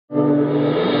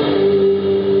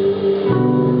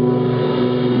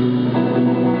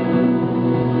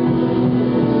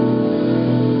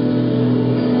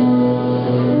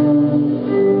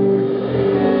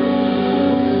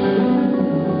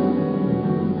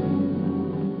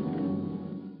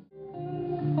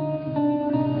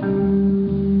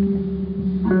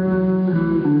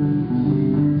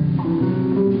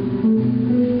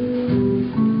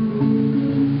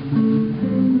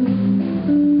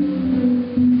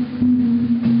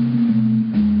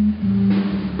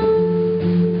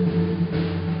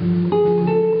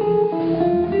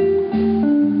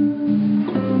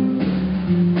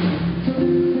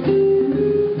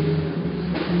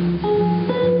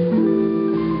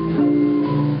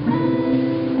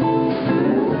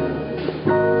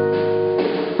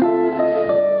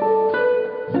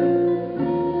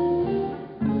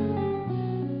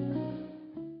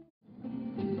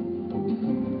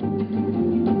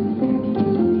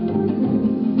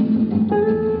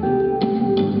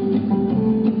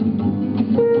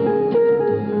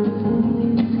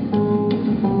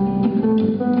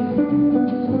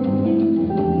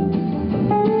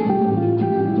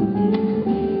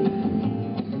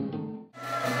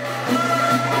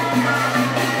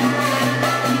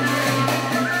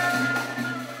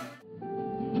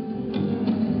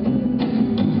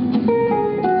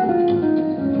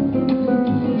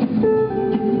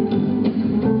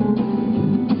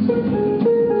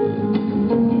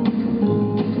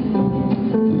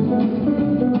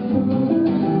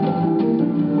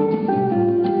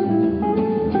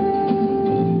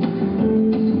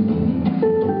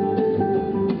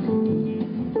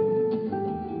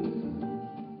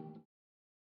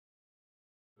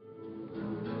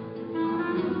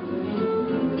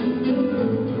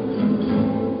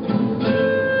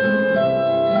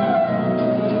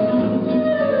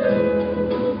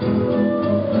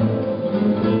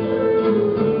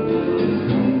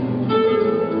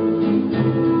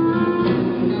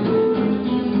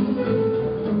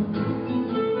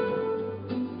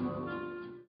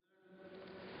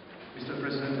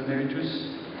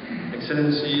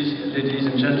ladies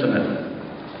and gentlemen.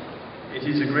 It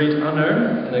is a great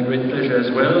honor and a great pleasure as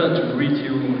well to greet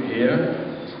you here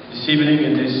this evening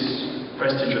in this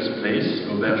prestigious place,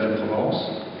 Auberge de Provence,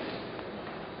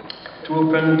 to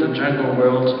open the Django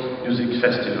World Music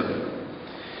Festival.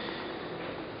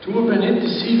 To open it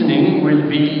this evening will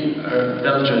be a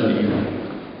Belgian evening,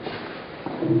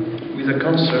 with a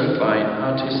concert by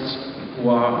artists who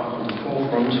are on the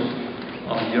forefront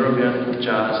of the European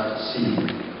jazz scene.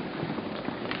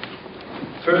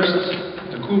 First,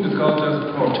 the Coup de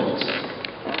Quarter Quartet,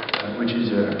 which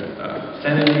is a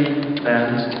family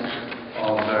band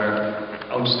of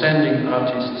outstanding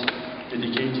artists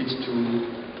dedicated to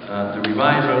the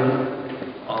revival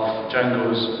of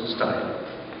Django's style.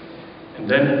 And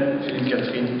then Philippe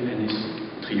Catherine and his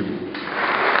trio.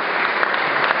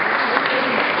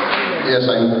 Yes,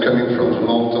 I'm coming from the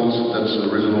mountains. That's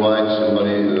the reason why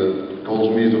somebody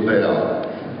calls me the bear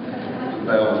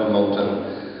of the mountain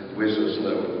with the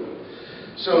snow.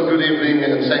 So good evening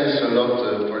and thanks a lot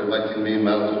for inviting me in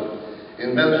Malta.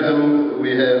 In Belgium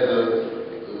we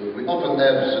often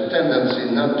have the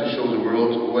tendency not to show the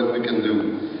world what we can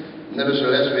do.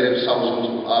 Nevertheless, we have thousands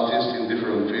of artists in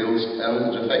different fields,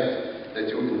 and the fact that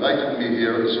you invited me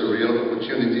here is a real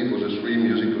opportunity for the three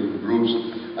musical groups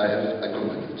I have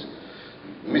accompanied.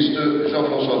 Mr.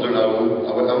 Jean-François Delahaut,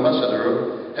 our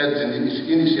ambassador, had the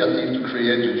initiative to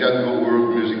create the Django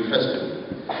World Music Festival.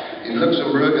 In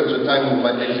Luxembourg, at the time of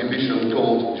my exhibition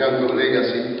called Django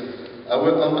Legacy,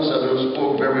 our ambassador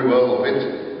spoke very well of it,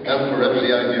 and perhaps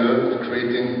the idea of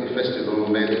creating a festival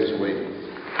made its way.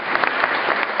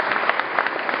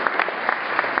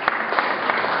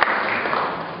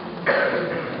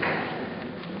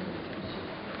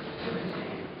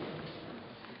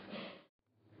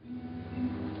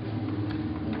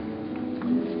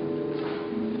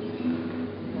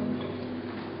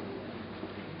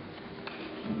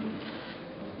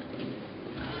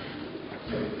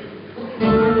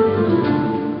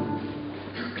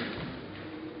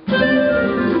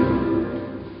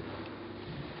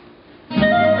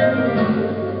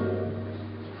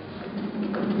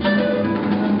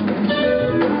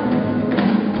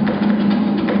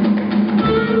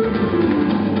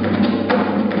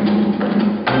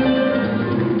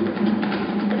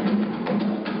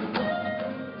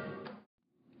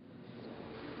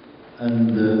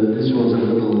 This was a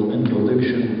little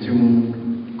introduction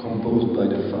tune composed by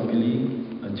the family,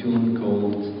 a tune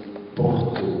called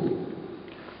Porto.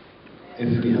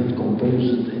 If we had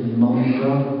composed it in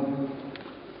Malta,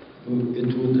 it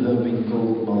would have been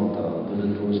called Malta, but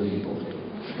it was in Porto.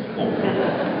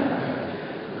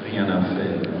 Rien à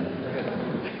faire.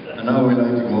 And now we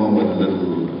like to go on with a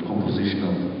little composition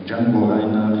of Django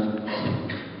Reinhardt,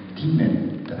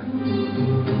 Dimenta.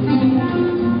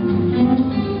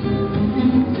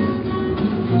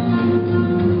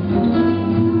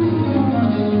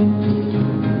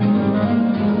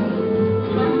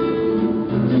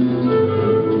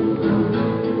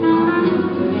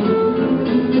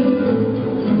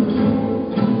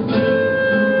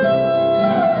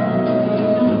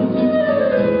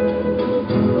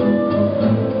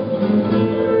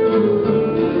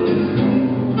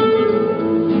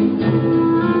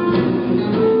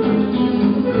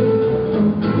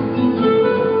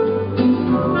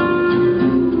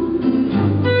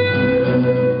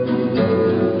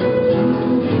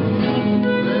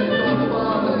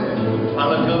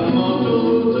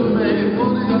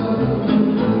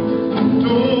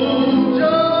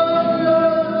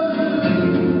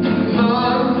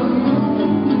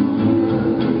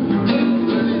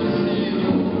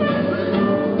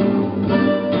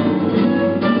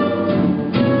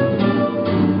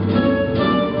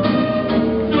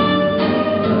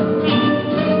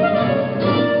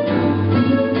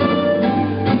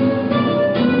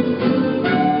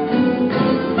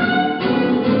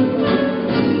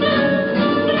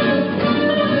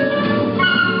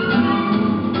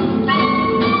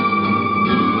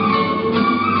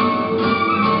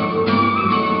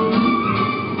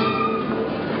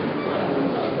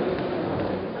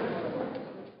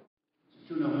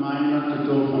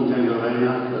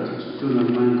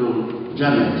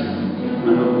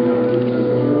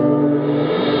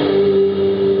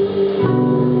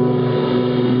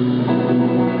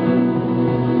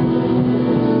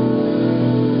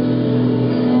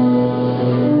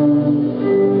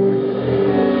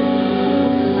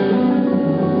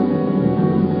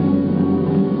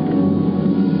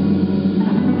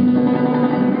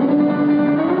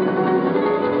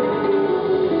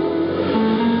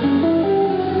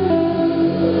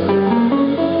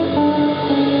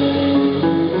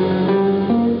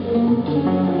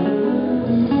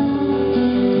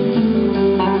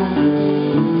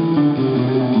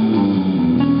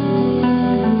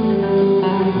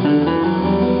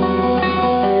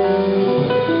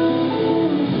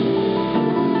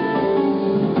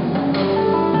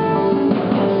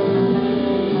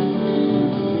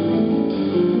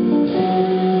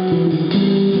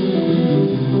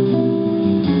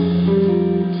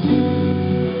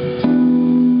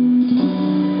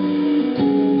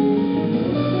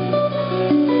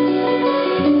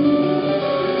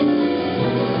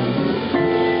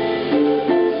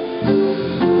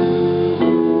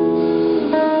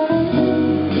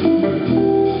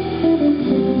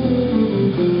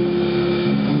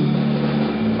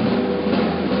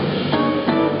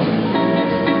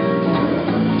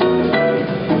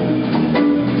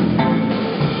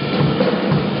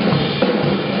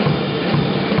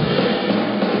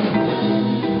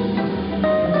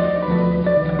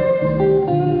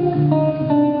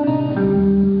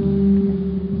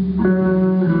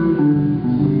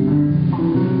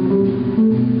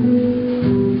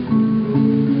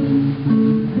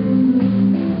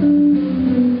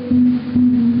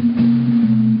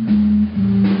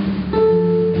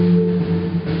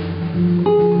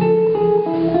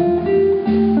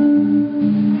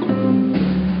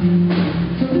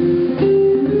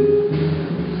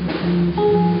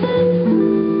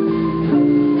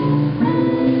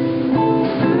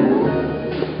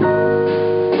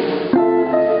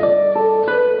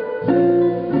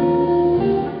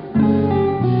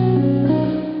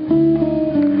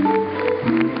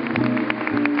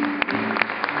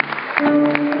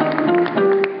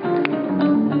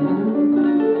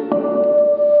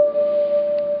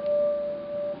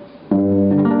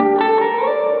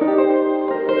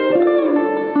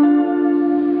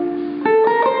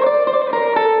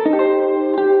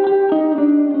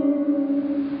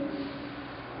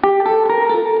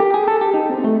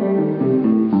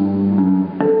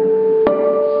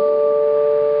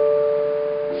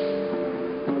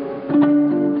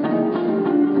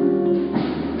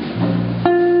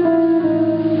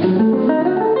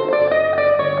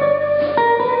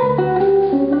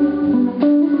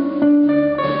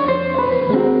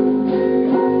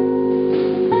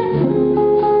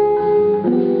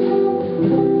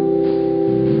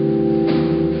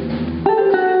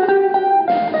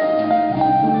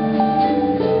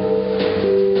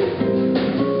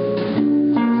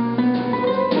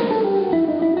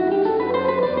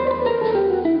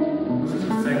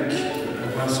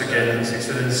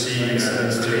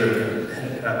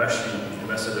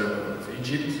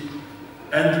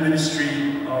 and the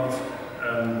Ministry of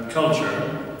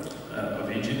Culture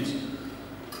of Egypt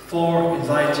for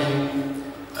inviting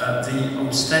the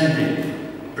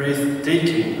outstanding,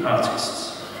 breathtaking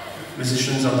artists,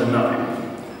 musicians of the Nile.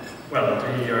 Well,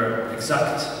 the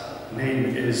exact name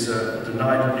is the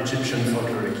Nile Egyptian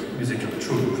Folkloric Musical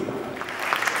Troupe.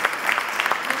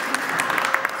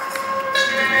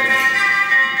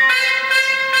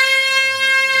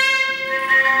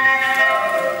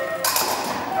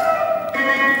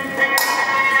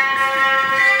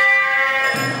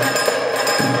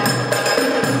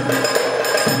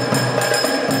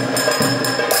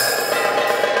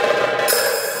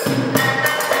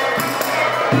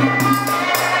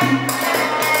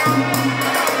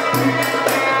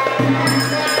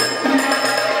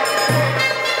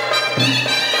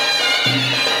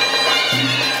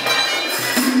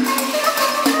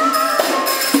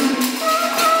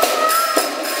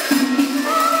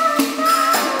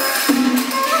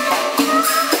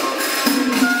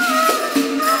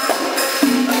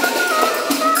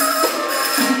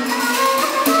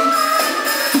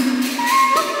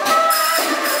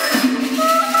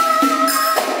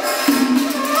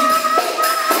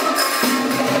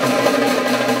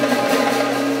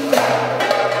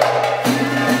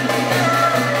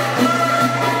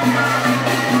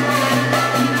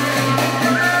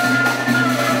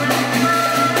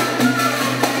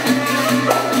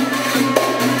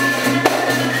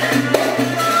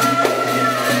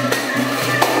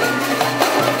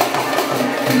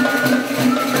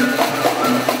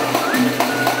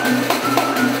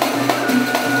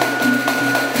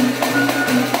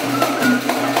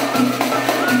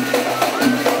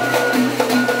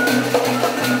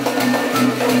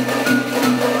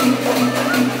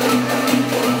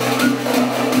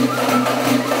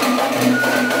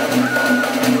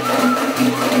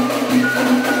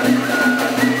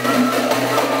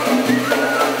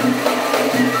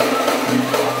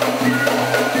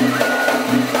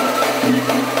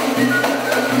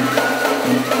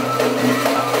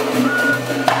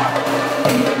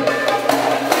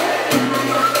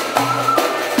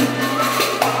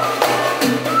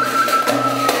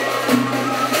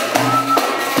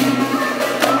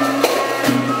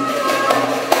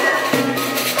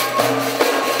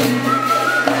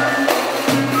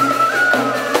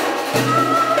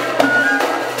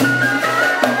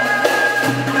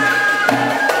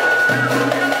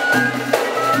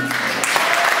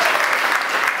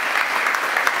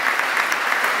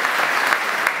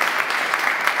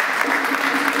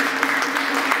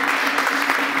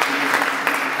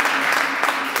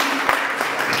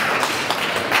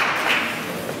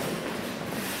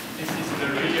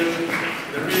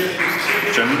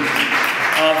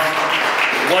 Of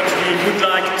what we would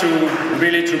like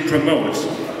to promote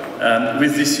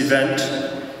with this event.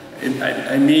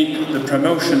 I mean the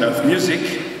promotion of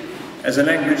music as a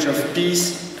language of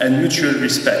peace and mutual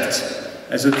respect,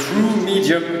 as a true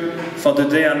medium for the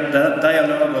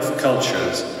dialogue of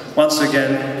cultures. Once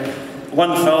again,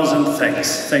 1,000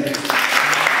 thanks. Thank you.